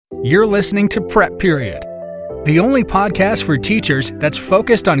You're listening to Prep Period, the only podcast for teachers that's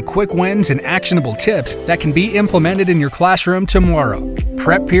focused on quick wins and actionable tips that can be implemented in your classroom tomorrow.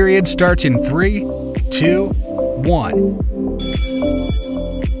 Prep Period starts in 3, 2, 1.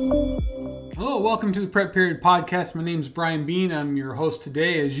 Hello, welcome to the Prep Period podcast. My name is Brian Bean. I'm your host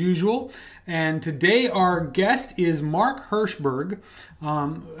today as usual. And today our guest is Mark Herschberg.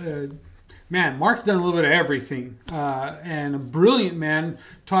 Man, Mark's done a little bit of everything, and a brilliant man,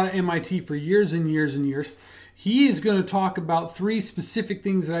 taught at MIT for years and years and years. He is going to talk about three specific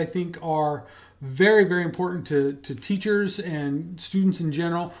things that I think are very, very important to teachers and students in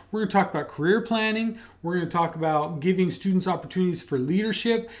general. We're going to talk about career planning. We're going to talk about giving students opportunities for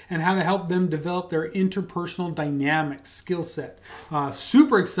leadership and how to help them develop their interpersonal dynamics skill set.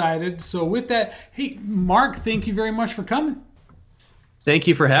 Super excited. So with that, hey, Mark, thank you very much for coming. Thank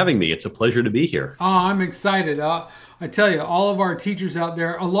you for having me. It's a pleasure to be here. Oh, I'm excited. I tell you, all of our teachers out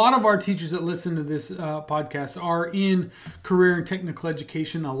there, a lot of our teachers that listen to this podcast are in career and technical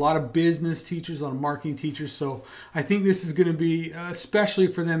education, a lot of business teachers, a lot of marketing teachers. So I think this is going to be, especially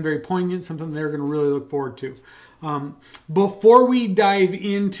for them, very poignant, something they're going to really look forward to. Before we dive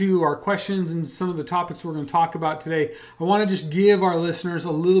into our questions and some of the topics we're going to talk about today, I want to just give our listeners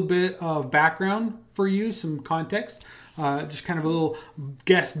a little bit of background for you, some context. Just kind of a little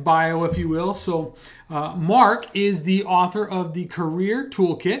guest bio, if you will. So Mark is the author of the Career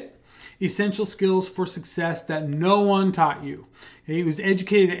Toolkit, Essential Skills for Success That No One Taught You. He was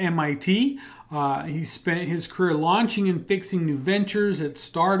educated at MIT. He spent his career launching and fixing new ventures at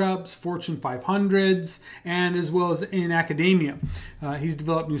startups, Fortune 500s, and as well as in academia. He's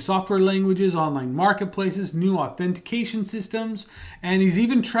developed new software languages, online marketplaces, new authentication systems, and he's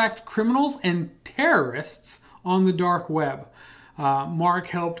even tracked criminals and terrorists on the dark web. Mark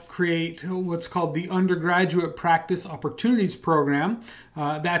helped create what's called the Undergraduate Practice Opportunities Program.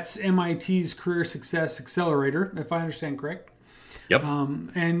 That's MIT's Career Success Accelerator, if I understand correct. Yep.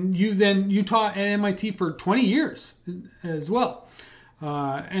 And you taught at MIT for 20 years as well.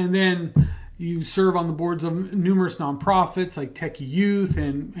 And then you serve on the boards of numerous nonprofits like Techie Youth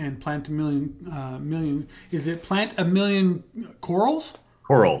and Plant a Million. Is it Plant a Million Corals?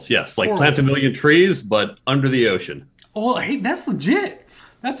 Corals, yes. Like Plant a Million Trees, but under the ocean. Oh, hey, that's legit.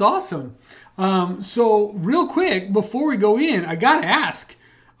 That's awesome. So real quick, before we go in, I got to ask,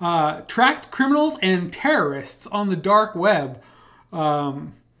 tracked criminals and terrorists on the dark web.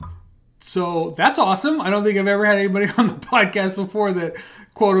 So that's awesome. I don't think I've ever had anybody on the podcast before that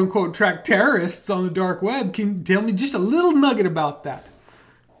quote unquote tracked terrorists on the dark web. Can you tell me just a little nugget about that?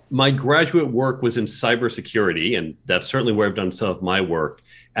 My graduate work was in cybersecurity, and that's certainly where I've done some of my work.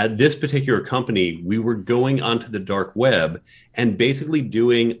 At this particular company, we were going onto the dark web and basically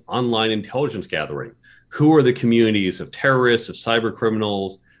doing online intelligence gathering. Who are the communities of terrorists, of cyber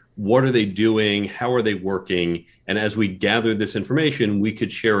criminals? What are they doing? How are they working? And as we gathered this information, we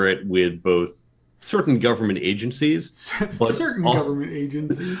could share it with both certain government agencies, but government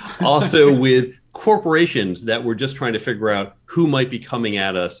agencies, also with corporations that were just trying to figure out who might be coming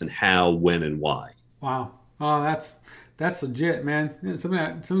at us and how, when, and why. Wow. Oh, that's legit, man.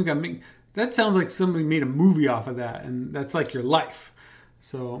 Somebody's got to make that. Sounds like somebody made a movie off of that, and that's like your life.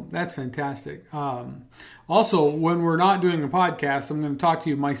 So that's fantastic. Also, when we're not doing a podcast, I'm going to talk to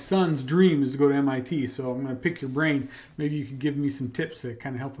you. My son's dream is to go to MIT, so I'm going to pick your brain. Maybe you could give me some tips to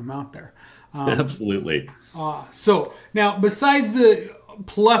kind of help him out there. Absolutely. So now, besides the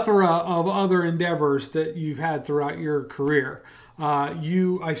plethora of other endeavors that you've had throughout your career,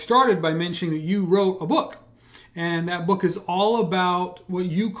 I started by mentioning that you wrote a book, and that book is all about what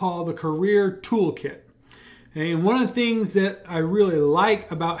you call the Career Toolkit. And one of the things that I really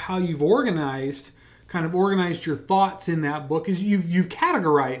like about how you've organized your thoughts in that book is you've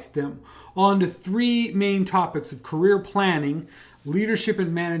categorized them onto three main topics of career planning, leadership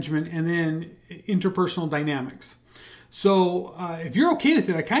and management, and then interpersonal dynamics. So if you're okay with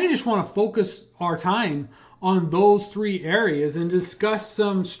it, I kind of just want to focus our time on those three areas and discuss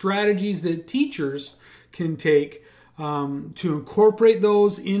some strategies that teachers can take to incorporate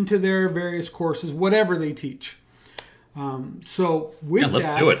those into their various courses, whatever they teach. Let's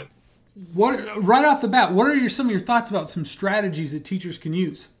do it. Right off the bat, what are some of your thoughts about some strategies that teachers can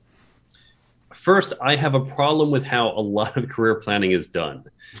use? First, I have a problem with how a lot of career planning is done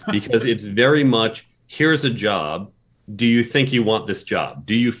because it's very much, here's a job. Do you think you want this job?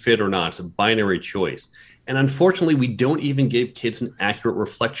 Do you fit or not? It's a binary choice. And unfortunately, we don't even give kids an accurate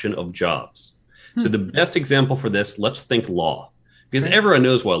reflection of jobs. So the best example for this, let's think law. Because everyone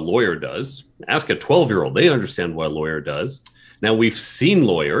knows what a lawyer does. Ask a 12-year-old, they understand what a lawyer does. Now, we've seen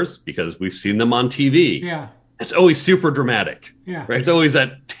lawyers because we've seen them on TV. Yeah. It's always super dramatic, Yeah. right? It's always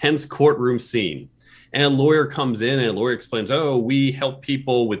that tense courtroom scene. And a lawyer comes in and a lawyer explains, oh, we help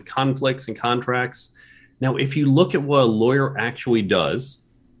people with conflicts and contracts. Now, if you look at what a lawyer actually does,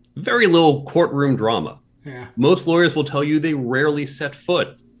 very little courtroom drama. Yeah. Most lawyers will tell you they rarely set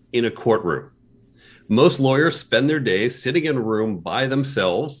foot in a courtroom. Most lawyers spend their days sitting in a room by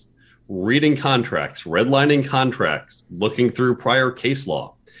themselves, reading contracts, redlining contracts, looking through prior case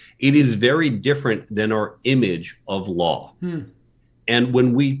law. It is very different than our image of law. And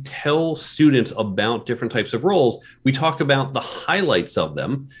when we tell students about different types of roles, we talk about the highlights of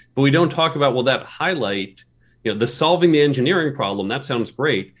them, but we don't talk about, well, that highlight, the solving the engineering problem, that sounds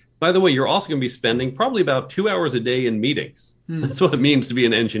great. By the way, you're also going to be spending probably about 2 hours a day in meetings. That's what it means to be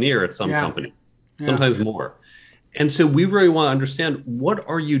an engineer at some company, sometimes more. And so we really want to understand, what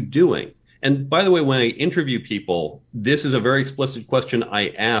are you doing? And by the way, when I interview people, this is a very explicit question I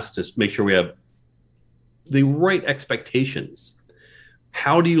ask to make sure we have the right expectations.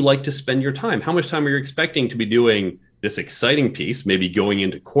 How do you like to spend your time? How much time are you expecting to be doing this exciting piece, maybe going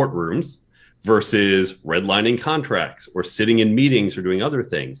into courtrooms, versus redlining contracts or sitting in meetings or doing other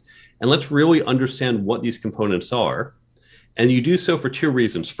things? And let's really understand what these components are. And you do so for two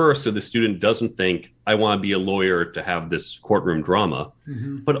reasons. First, so the student doesn't think, I want to be a lawyer to have this courtroom drama,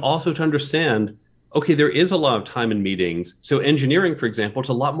 but also to understand, okay, there is a lot of time in meetings. So engineering, for example, it's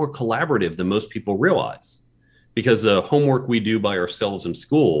a lot more collaborative than most people realize, because the homework we do by ourselves in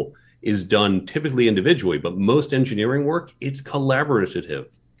school is done typically individually, but most engineering work, it's collaborative.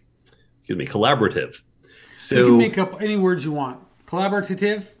 So you can make up any words you want.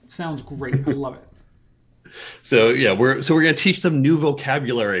 Collaborative sounds great. I love it. So we're going to teach them new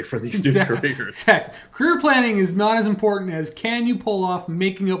vocabulary for these new careers. Exactly. Career planning is not as important as, can you pull off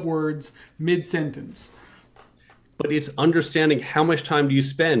making up words mid-sentence? But it's understanding, how much time do you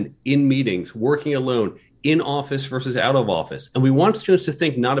spend in meetings, working alone, in office versus out of office. And we want students to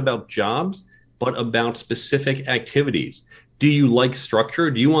think not about jobs, but about specific activities. Do you like structure?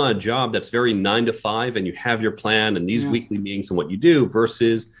 Do you want a job that's very 9 to 5 and you have your plan and these weekly meetings and what you do,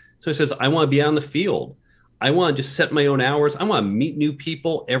 versus, so it says, I want to be out in the field. I want to just set my own hours. I want to meet new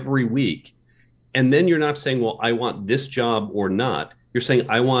people every week. And then you're not saying, well, I want this job or not. You're saying,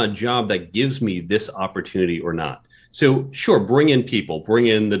 I want a job that gives me this opportunity or not. So sure, bring in people, bring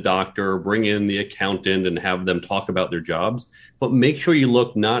in the doctor, bring in the accountant and have them talk about their jobs, but make sure you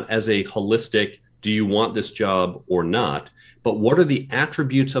look not as a holistic, do you want this job or not, but what are the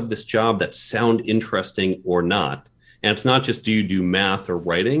attributes of this job that sound interesting or not? And it's not just, do you do math or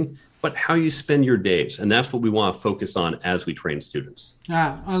writing, but how you spend your days. And that's what we want to focus on as we train students.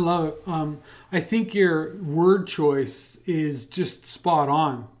 I love it. I think your word choice is just spot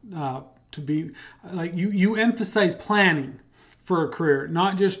on. To be like, you emphasize planning for a career,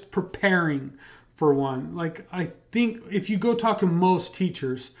 not just preparing for one. Like, I think if you go talk to most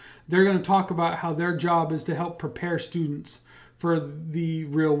teachers, they're going to talk about how their job is to help prepare students for the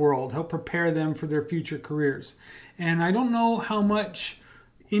real world, help prepare them for their future careers. And I don't know how much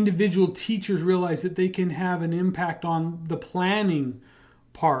individual teachers realize that they can have an impact on the planning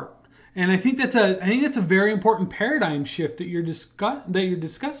part. And I think that's a very important paradigm shift that you're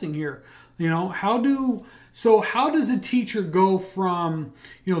discussing here. How does a teacher go from,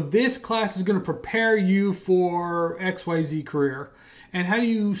 this class is going to prepare you for XYZ career, and how do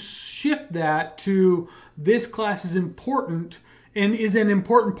you shift that to, this class is important and is an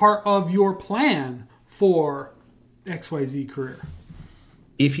important part of your plan for XYZ career?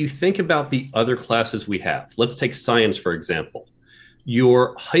 If you think about the other classes we have, let's take science, for example.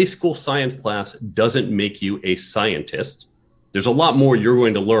 Your high school science class doesn't make you a scientist. There's a lot more you're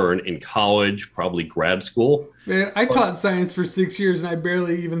going to learn in college, probably grad school. Man, I taught science for 6 years, and I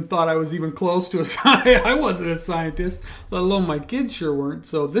barely even thought I was even close to a scientist. I wasn't a scientist, let alone my kids sure weren't.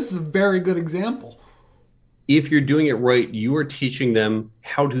 So this is a very good example. If you're doing it right, you are teaching them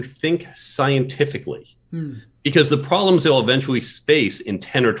how to think scientifically. Because the problems they'll eventually face in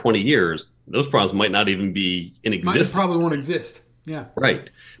 10 or 20 years, those problems might not even be in existence. Probably won't exist. Yeah. Right.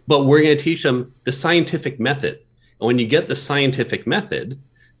 But we're going to teach them the scientific method. And when you get the scientific method,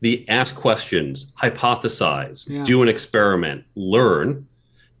 the ask questions, hypothesize, do an experiment, learn,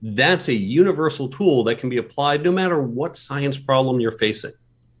 that's a universal tool that can be applied no matter what science problem you're facing.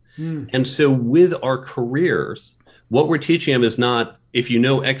 And so with our careers, what we're teaching them is not, if you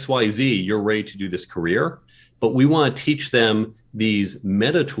know XYZ, you're ready to do this career, but we want to teach them these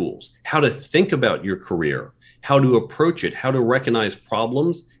meta tools, how to think about your career, how to approach it, how to recognize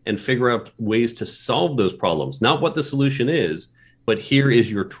problems and figure out ways to solve those problems. Not what the solution is, but here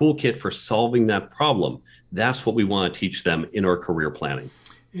is your toolkit for solving that problem. That's what we want to teach them in our career planning.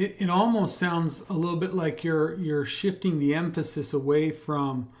 It almost sounds a little bit like you're shifting the emphasis away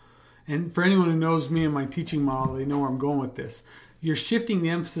from, and for anyone who knows me and my teaching model, they know where I'm going with this. You're shifting the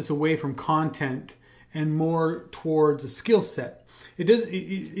emphasis away from content and more towards a skill set.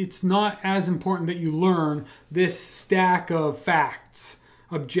 It's not as important that you learn this stack of facts,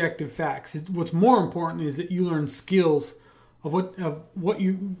 objective facts. What's more important is that you learn skills of what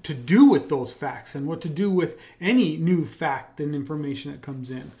you to do with those facts and what to do with any new fact and information that comes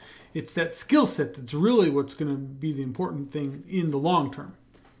in. It's that skill set that's really what's going to be the important thing in the long term.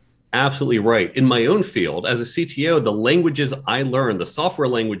 Absolutely right. In my own field, as a CTO, the languages I learned, the software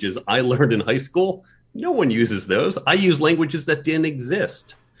languages I learned in high school, no one uses those. I use languages that didn't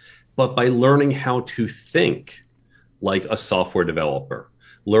exist. But by learning how to think like a software developer,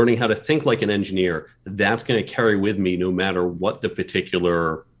 learning how to think like an engineer, that's going to carry with me no matter what the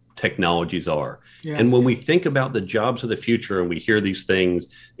particular technologies are. Yeah. And when we think about the jobs of the future and we hear these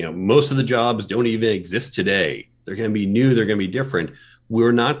things, most of the jobs don't even exist today. They're going to be new. They're going to be different.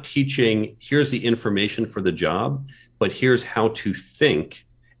 We're not teaching, here's the information for the job, but here's how to think.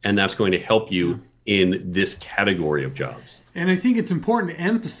 And that's going to help you in this category of jobs. And I think it's important to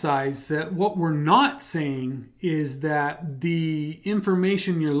emphasize that what we're not saying is that the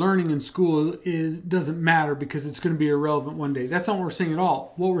information you're learning in school doesn't matter because it's going to be irrelevant one day. That's not what we're saying at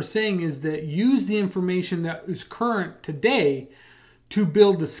all. What we're saying is that use the information that is current today to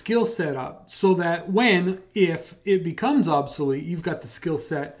build the skill set up so that if it becomes obsolete, you've got the skill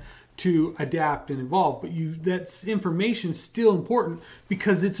set to adapt and evolve. But that information is still important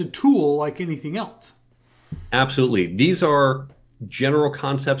because it's a tool like anything else. Absolutely. These are general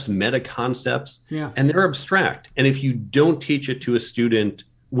concepts, meta concepts, and they're abstract. And if you don't teach it to a student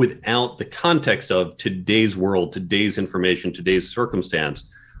without the context of today's world, today's information, today's circumstance,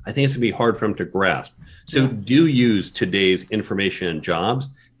 I think it's going to be hard for them to grasp. So do use today's information and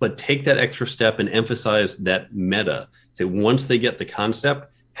jobs, but take that extra step and emphasize that meta. So once they get the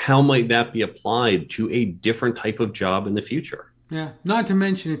concept, how might that be applied to a different type of job in the future? Yeah. Not to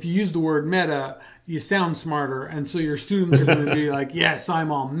mention, if you use the word meta, you sound smarter. And so your students are going to be like, yes,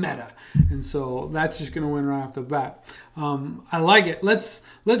 I'm all meta. And so that's just going to win right off the bat. I like it. Let's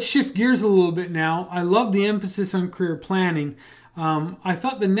shift gears a little bit now. I love the emphasis on career planning. I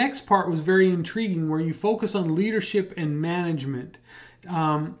thought the next part was very intriguing where you focus on leadership and management.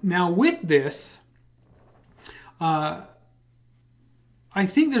 Now with this, I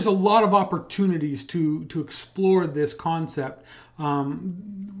think there's a lot of opportunities to explore this concept,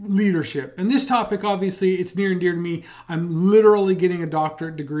 leadership. And this topic, obviously, it's near and dear to me. I'm literally getting a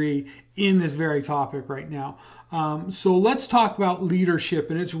doctorate degree in this very topic right now. So let's talk about leadership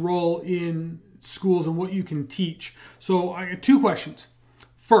and its role in schools and what you can teach. So I got two questions.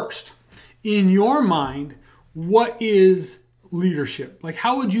 First, in your mind, what is leadership? Like,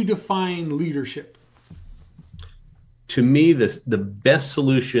 how would you define leadership? To me, the best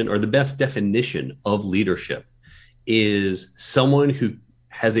solution or the best definition of leadership is someone who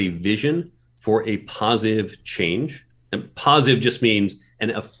has a vision for a positive change. And positive just means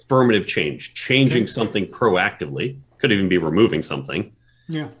an affirmative change, changing something proactively, could even be removing something.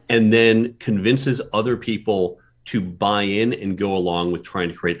 Yeah. And then convinces other people to buy in and go along with trying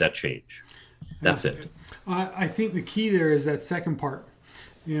to create that change. That's it. I think the key there is that second part.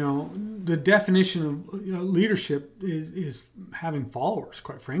 The definition of leadership is having followers,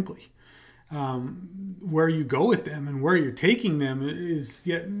 quite frankly. Where you go with them and where you're taking them is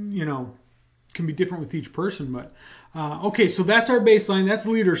can be different with each person. But okay, so that's our baseline. That's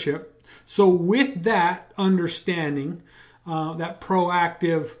leadership. So with that understanding, that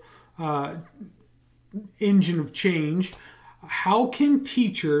proactive engine of change, how can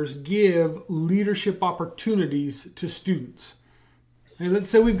teachers give leadership opportunities to students? And let's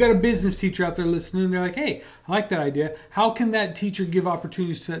say we've got a business teacher out there listening, and they're like, hey, I like that idea. How can that teacher give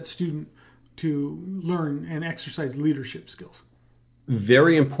opportunities to that student to learn and exercise leadership skills?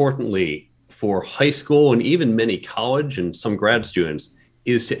 Very importantly, for high school and even many college and some grad students,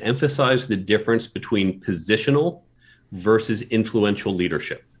 is to emphasize the difference between positional versus influential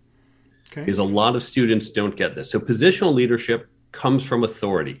leadership. Okay. Because a lot of students don't get this. So positional leadership comes from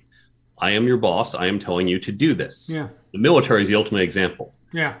authority. I am your boss. I am telling you to do this. Yeah. The military is the ultimate example.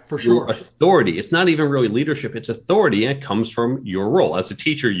 Yeah, for sure. Your authority, it's not even really leadership, it's authority, and it comes from your role. As a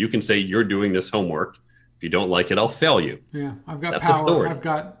teacher, you can say, you're doing this homework. If you don't like it, I'll fail you. Yeah, I've got power, authority. I've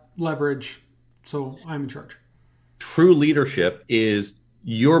got leverage, so I'm in charge. True leadership is,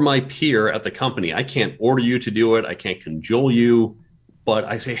 you're my peer at the company. I can't order you to do it. I can't cajole you. But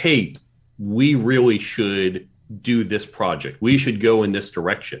I say, hey, we really should do this project. We should go in this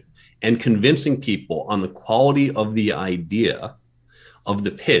direction. And convincing people on the quality of the idea, of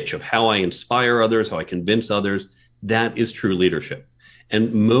the pitch, of how I inspire others, how I convince others. That is true leadership.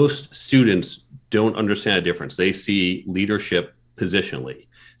 And most students don't understand the difference. They see leadership positionally.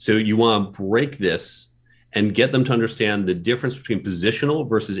 So you want to break this and get them to understand the difference between positional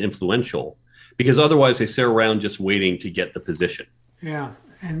versus influential, because otherwise they sit around just waiting to get the position. Yeah,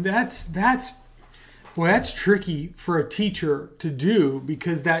 and that's tricky for a teacher to do,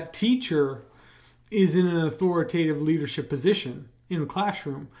 because that teacher is in an authoritative leadership position in the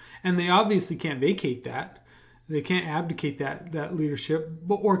classroom, and they obviously can't vacate that. They can't abdicate that leadership,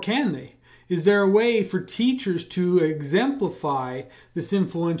 or can they? Is there a way for teachers to exemplify this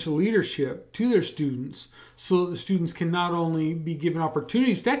influential leadership to their students so that the students can not only be given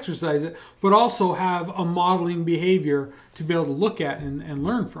opportunities to exercise it, but also have a modeling behavior to be able to look at and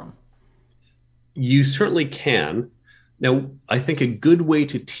learn from? You certainly can. Now, I think a good way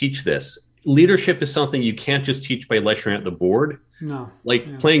to teach this, leadership is something you can't just teach by lecturing at the board. No.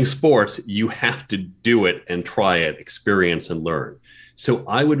 Playing sports, you have to do it and try it, experience and learn. So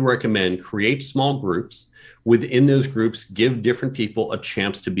I would recommend create small groups. Within those groups, give different people a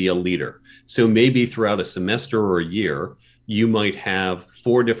chance to be a leader. So maybe throughout a semester or a year, you might have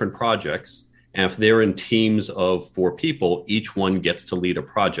 4 different projects. And if they're in teams of 4 people, each one gets to lead a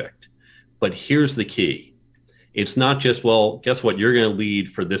project. But here's the key. It's not just, well, guess what? You're going to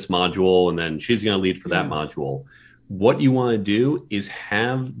lead for this module, and then she's going to lead for that module. What you want to do is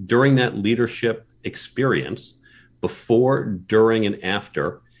have, during that leadership experience, before, during, and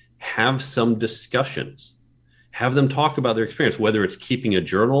after, have some discussions. Have them talk about their experience, whether it's keeping a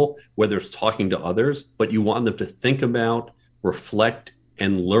journal, whether it's talking to others, but you want them to think about, reflect,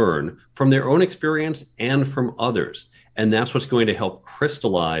 and learn from their own experience and from others. And that's what's going to help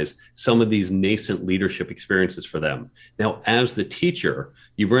crystallize some of these nascent leadership experiences for them. Now, as the teacher,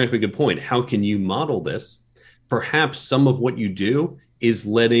 you bring up a good point. How can you model this? Perhaps some of what you do is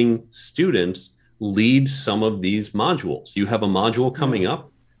letting students lead some of these modules. You have a module coming up.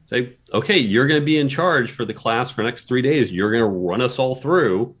 Say, okay, you're going to be in charge for the class for the next 3 days. You're going to run us all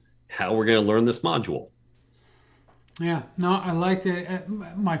through how we're going to learn this module. Yeah, no, I like that.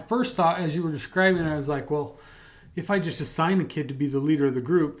 My first thought as you were describing it, I was like, well, if I just assign a kid to be the leader of the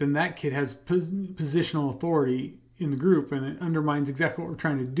group, then that kid has positional authority in the group, and it undermines exactly what we're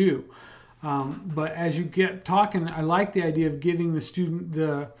trying to do. But as you get talking, I like the idea of giving the student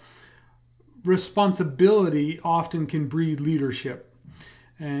the responsibility often can breed leadership.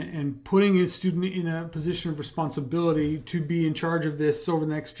 And putting a student in a position of responsibility to be in charge of this over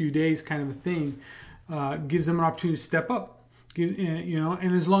the next few days kind of a thing gives them an opportunity to step up.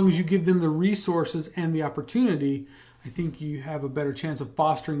 And as long as you give them the resources and the opportunity, I think you have a better chance of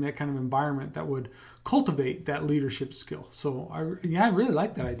fostering that kind of environment that would cultivate that leadership skill. So I really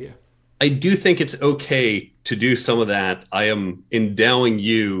like that idea. I do think it's okay to do some of that. I am endowing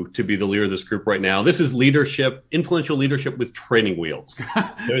you to be the leader of this group right now. This is leadership, influential leadership with training wheels.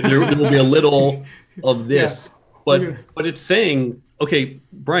 There will be a little of this, but it's saying, okay,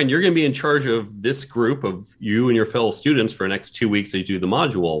 Brian, you're going to be in charge of this group of you and your fellow students for the next 2 weeks as you do the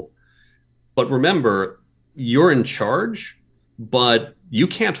module. But remember, you're in charge, but you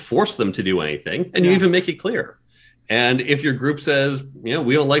can't force them to do anything. And you even make it clear. And if your group says, we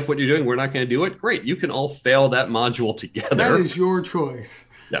don't like what you're doing, we're not going to do it, great. You can all fail that module together. That is your choice.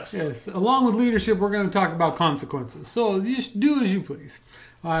 Yes. Along with leadership, we're going to talk about consequences. So just do as you please.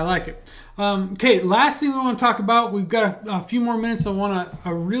 I like it. Okay, last thing we want to talk about, we've got a few more minutes. I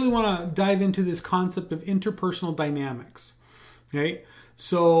really want to dive into this concept of interpersonal dynamics. Okay,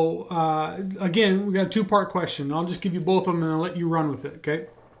 so again, we got a 2-part question. I'll just give you both of them and I'll let you run with it. Okay,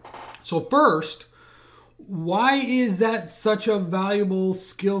 so first, why is that such a valuable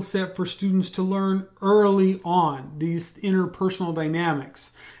skill set for students to learn early on, these interpersonal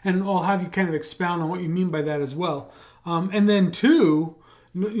dynamics? And I'll have you kind of expound on what you mean by that as well. And then 2,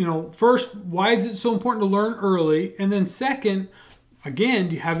 first, why is it so important to learn early? And then second, again,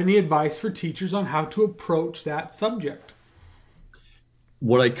 do you have any advice for teachers on how to approach that subject?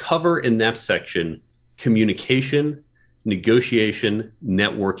 What I cover in that section, communication, negotiation,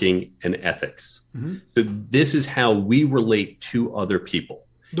 networking, and ethics. Mm-hmm. So this is how we relate to other people.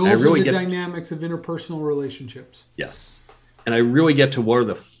 Those are the dynamics of interpersonal relationships. Yes. And I really get to what are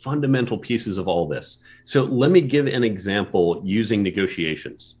the fundamental pieces of all this. So let me give an example using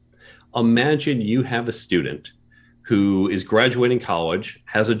negotiations. Imagine you have a student who is graduating college,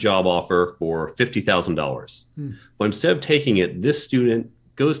 has a job offer for $50,000. But instead of taking it, this student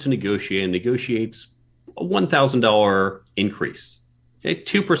goes to negotiate and negotiates a $1,000 increase. Okay,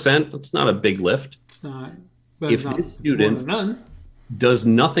 2%, that's not a big lift. It's not. If this student does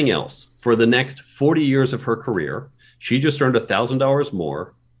nothing else for the next 40 years of her career, She just earned $1,000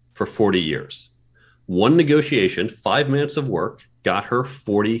 more for 40 years. One negotiation, 5 minutes of work, got her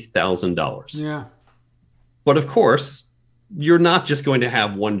 $40,000. Yeah. But of course, you're not just going to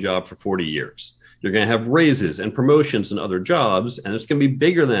have one job for 40 years. You're going to have raises and promotions and other jobs, and it's going to be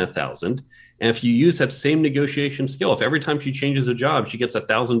bigger than 1,000. And if you use that same negotiation skill, if every time she changes a job, she gets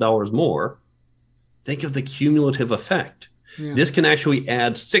 $1,000 more, think of the cumulative effect. Yeah. This can actually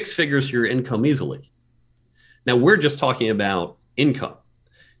add 6 figures to your income easily. Now, we're just talking about income.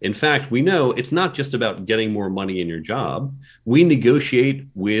 In fact, we know it's not just about getting more money in your job. We negotiate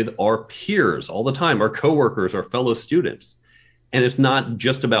with our peers all the time, our coworkers, our fellow students. And it's not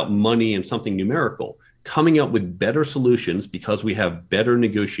just about money and something numerical. Coming up with better solutions because we have better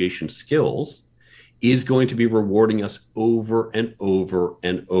negotiation skills is going to be rewarding us over and over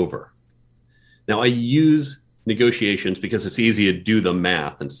and over. Now, I use negotiations because it's easy to do the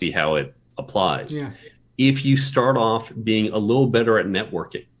math and see how it applies. Yeah. If you start off being a little better at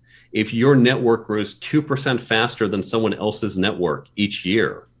networking, if your network grows 2% faster than someone else's network each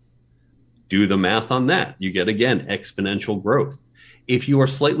year, do the math on that. You get, again, exponential growth. If you are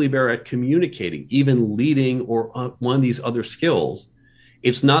slightly better at communicating, even leading or one of these other skills,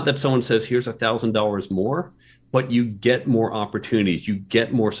 it's not that someone says, here's $1,000 more, but you get more opportunities, you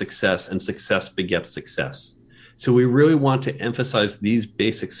get more success, and success begets success. So we really want to emphasize these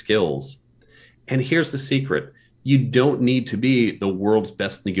basic skills. And here's the secret. You don't need to be the world's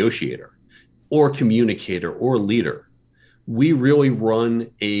best negotiator or communicator or leader. We really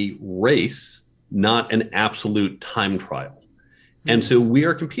run a race, not an absolute time trial. And so we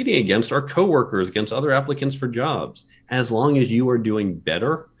are competing against our coworkers, against other applicants for jobs. As long as you are doing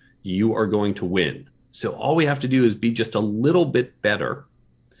better, you are going to win. So all we have to do is be just a little bit better.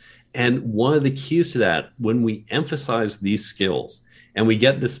 And one of the keys to that, when we emphasize these skills and we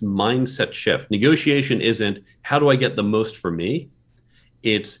get this mindset shift, negotiation isn't how do I get the most for me?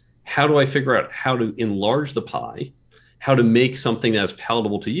 It's how do I figure out how to enlarge the pie, how to make something that's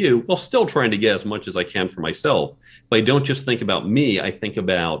palatable to you while still trying to get as much as I can for myself. But I don't just think about me, I think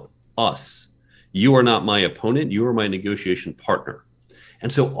about us. You are not my opponent, you are my negotiation partner.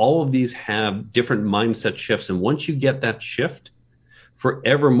 And so all of these have different mindset shifts. And once you get that shift,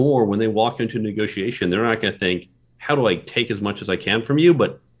 forevermore, when they walk into negotiation, they're not going to think, how do I take as much as I can from you,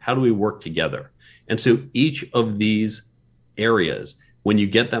 but how do we work together? And so each of these areas, when you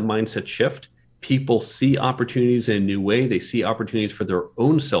get that mindset shift, people see opportunities in a new way. They see opportunities for their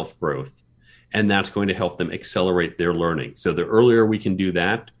own self-growth, and that's going to help them accelerate their learning. So the earlier we can do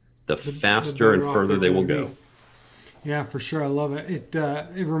that, the faster and further they will go. Yeah, for sure. I love it.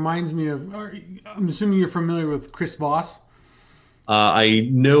 It reminds me of, I'm assuming you're familiar with Chris Voss. I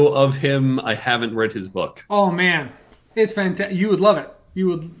know of him. I haven't read his book. Oh, man. It's fantastic. You would love it.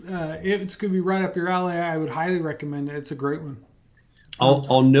 It's going to be right up your alley. I would highly recommend it. It's a great one.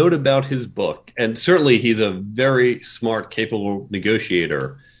 I'll note about his book, and certainly he's a very smart, capable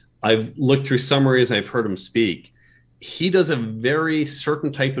negotiator. I've looked through summaries. I've heard him speak. He does a very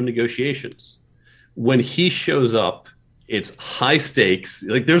certain type of negotiations. When he shows up, it's high stakes.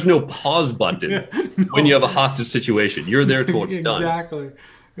 Like there's no pause button when you have a hostage situation. You're there till it's done. Exactly.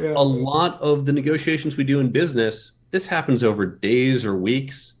 Yeah. A lot of the negotiations we do in business, this happens over days or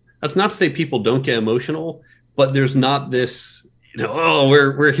weeks. That's not to say people don't get emotional, but there's not this,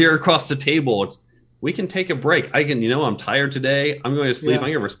 we're here across the table. We can take a break. I'm tired today. I'm going to sleep. I'm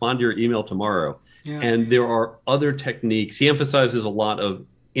going to respond to your email tomorrow. Yeah. And there are other techniques. He emphasizes a lot of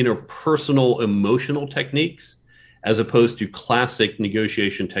interpersonal emotional techniques as opposed to classic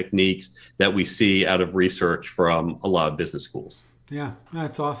negotiation techniques that we see out of research from a lot of business schools. Yeah,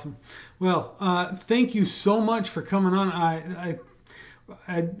 that's awesome. Well, thank you so much for coming on.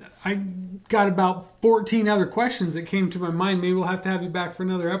 I got about 14 other questions that came to my mind. Maybe we'll have to have you back for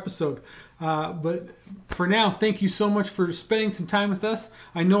another episode. But for now, thank you so much for spending some time with us.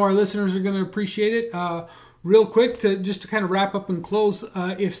 I know our listeners are going to appreciate it. Real quick, to kind of wrap up and close,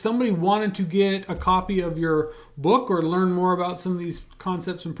 if somebody wanted to get a copy of your book or learn more about some of these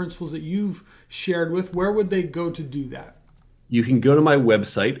concepts and principles that you've shared with, where would they go to do that? You can go to my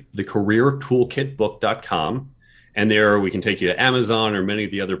website, thecareertoolkitbook.com, and there we can take you to Amazon or many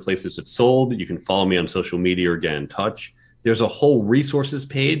of the other places it's sold. You can follow me on social media or get in touch. There's a whole resources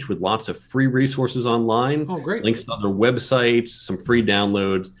page with lots of free resources online. Oh, great. Links to other websites, some free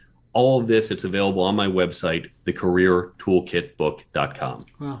downloads. All of this, it's available on my website, thecareertoolkitbook.com.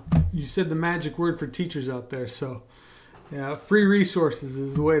 Well, you said the magic word for teachers out there. So, yeah, free resources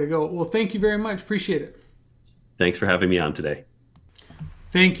is the way to go. Well, thank you very much. Appreciate it. Thanks for having me on today.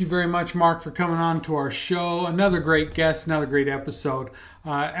 Thank you very much, Mark, for coming on to our show. Another great guest, another great episode.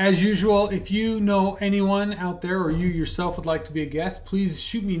 As usual, if you know anyone out there or you yourself would like to be a guest, please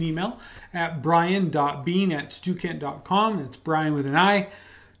shoot me an email at brian.bean@stewkent.com. It's Brian with an I.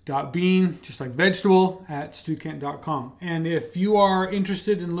 .bean, just like vegetable, @stewkent.com. And if you are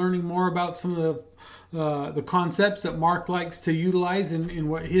interested in learning more about some of the concepts that Mark likes to utilize in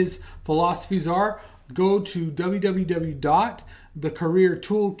what his philosophies are, go to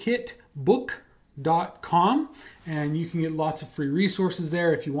www.thecareertoolkitbook.com and you can get lots of free resources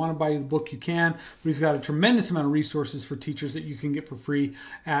there. If you want to buy the book, you can, but he's got a tremendous amount of resources for teachers that you can get for free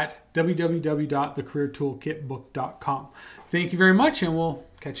at www.thecareertoolkitbook.com. Thank you very much, and we'll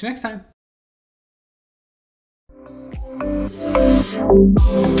catch you next time.